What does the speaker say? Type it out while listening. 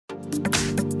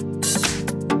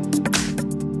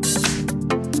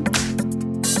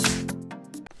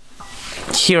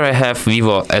Here I have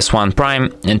VIVO S1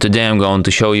 Prime, and today I'm going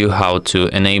to show you how to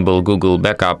enable Google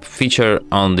Backup feature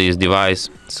on this device.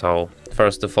 So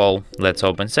first of all, let's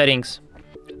open Settings,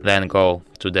 then go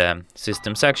to the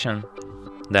System section,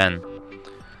 then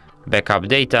Backup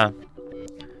Data,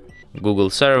 Google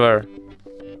Server.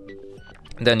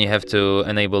 Then you have to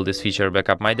enable this feature,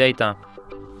 Backup My Data.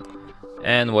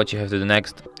 And what you have to do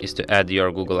next is to add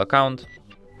your Google account.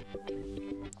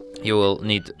 You will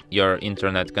need your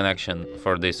internet connection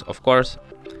for this, of course.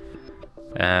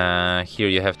 Here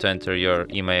you have to enter your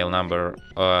email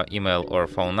or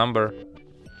phone number.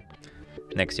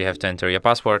 Next you have to enter your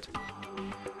password.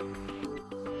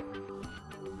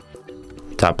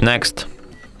 Tap Next.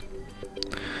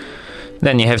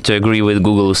 Then you have to agree with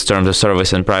Google's Terms of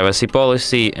Service and Privacy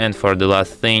Policy. And for the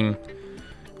last thing,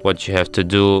 what you have to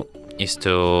do is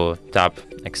to tap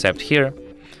Accept here,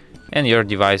 and your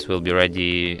device will be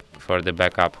ready for the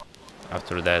backup.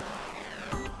 After that,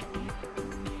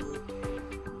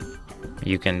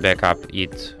 you can backup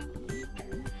it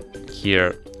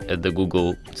here at the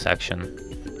Google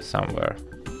section somewhere.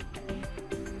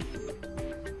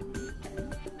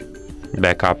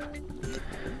 Backup,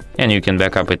 and you can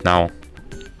backup it now.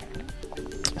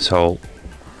 So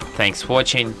thanks for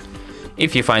watching.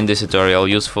 If you find this tutorial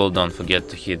useful, don't forget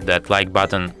to hit that like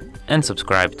button and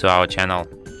subscribe to our channel.